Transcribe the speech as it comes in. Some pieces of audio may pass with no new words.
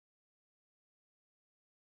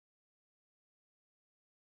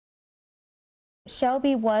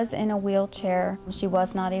Shelby was in a wheelchair. She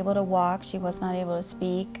was not able to walk, she was not able to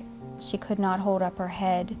speak, she could not hold up her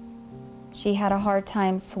head. She had a hard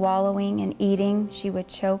time swallowing and eating. She would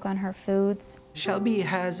choke on her foods. Shelby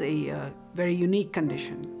has a very unique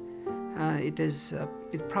condition.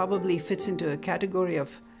 It probably fits into a category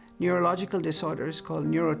of neurological disorders called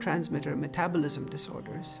neurotransmitter metabolism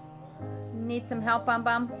disorders. Need some help, Bum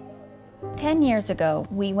Bum? 10 years ago,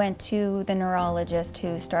 we went to the neurologist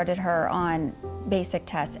who started her on basic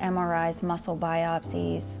tests, MRIs, muscle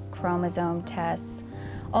biopsies, chromosome tests.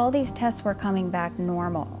 All these tests were coming back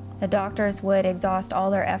normal. The doctors would exhaust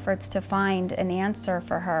all their efforts to find an answer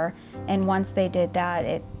for her, and once they did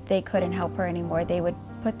that, they couldn't help her anymore. They would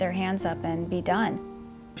put their hands up and be done.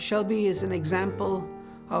 Shelby is an example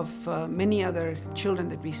of many other children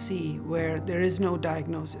that we see where there is no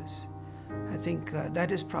diagnosis. I think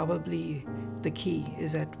that is probably the key,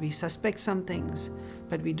 is that we suspect some things,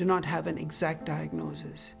 but we do not have an exact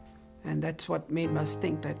diagnosis. And that's what made us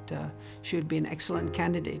think that she would be an excellent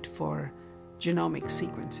candidate for genomic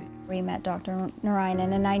sequencing. We met Dr.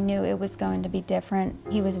 Narayanan, and I knew it was going to be different.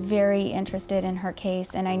 He was very interested in her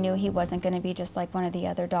case, and I knew he wasn't going to be just like one of the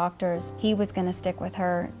other doctors. He was going to stick with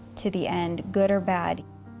her to the end, good or bad.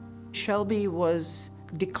 Shelby was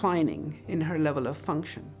declining in her level of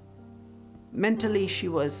function. Mentally, she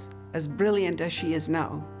was as brilliant as she is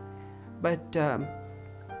now, but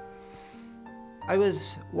I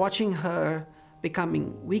was watching her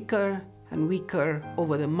becoming weaker and weaker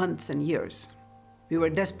over the months and years. We were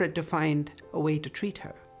desperate to find a way to treat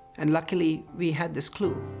her, and luckily we had this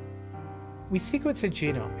clue. We sequence a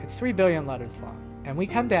genome. It's 3 billion letters long, and we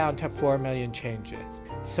come down to 4 million changes.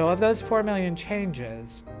 So of those 4 million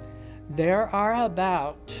changes, there are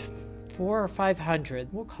about 400 or 500,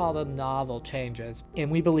 we'll call them novel changes,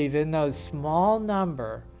 and we believe in those small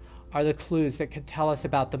number are the clues that could tell us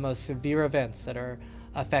about the most severe events that are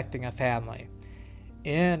affecting a family.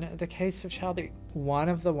 In the case of Shelby, one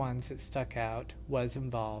of the ones that stuck out was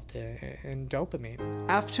involved in dopamine.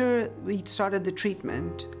 After we started the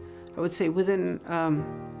treatment, I would say within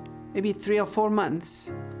maybe 3 or 4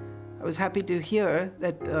 months, I was happy to hear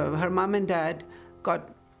that her mom and dad got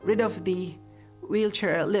rid of the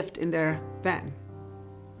wheelchair lift in their van.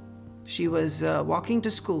 She was walking to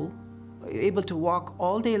school, able to walk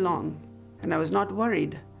all day long, and I was not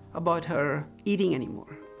worried about her eating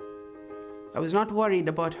anymore. I was not worried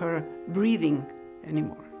about her breathing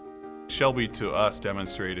anymore. Shelby, to us,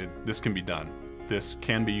 demonstrated this can be done. This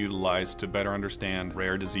can be utilized to better understand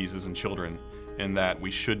rare diseases in children, and that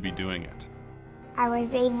we should be doing it. I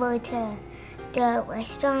was able to go to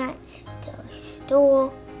restaurants, to the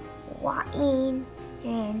store, walking,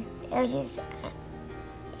 and it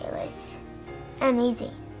was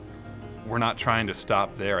amazing. We're not trying to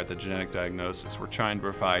stop there at the genetic diagnosis. We're trying to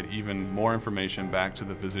provide even more information back to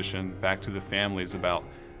the physician, back to the families about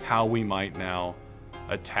how we might now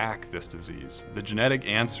attack this disease. The genetic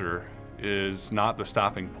answer is not the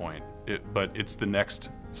stopping point, but it's the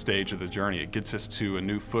next stage of the journey. It gets us to a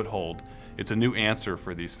new foothold. It's a new answer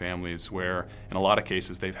for these families where, in a lot of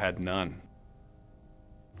cases, they've had none.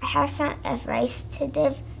 I have some advice to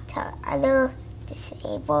give to other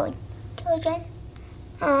disabled children.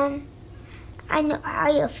 I know how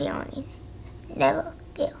you're feeling. Never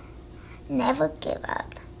give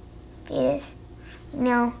up. Because,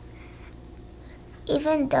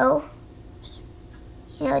 even though,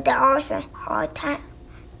 there are some hard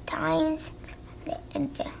times, the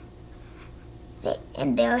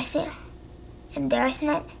embarrassment,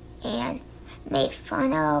 and made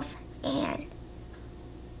fun of, and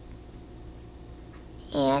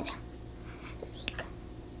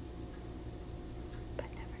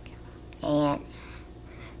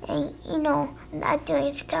not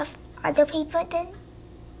doing stuff other people didn't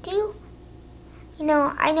do.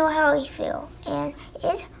 I know how we feel, and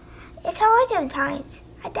it's hard sometimes.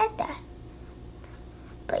 I get that.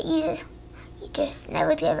 But you just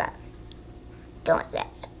never give up. Don't let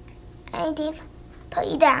anything put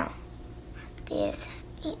you down, because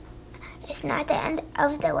it's not the end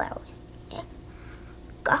of the world.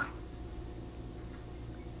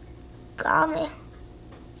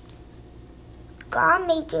 God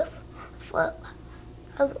made you for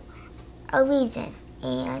a reason,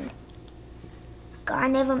 and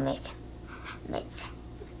God never makes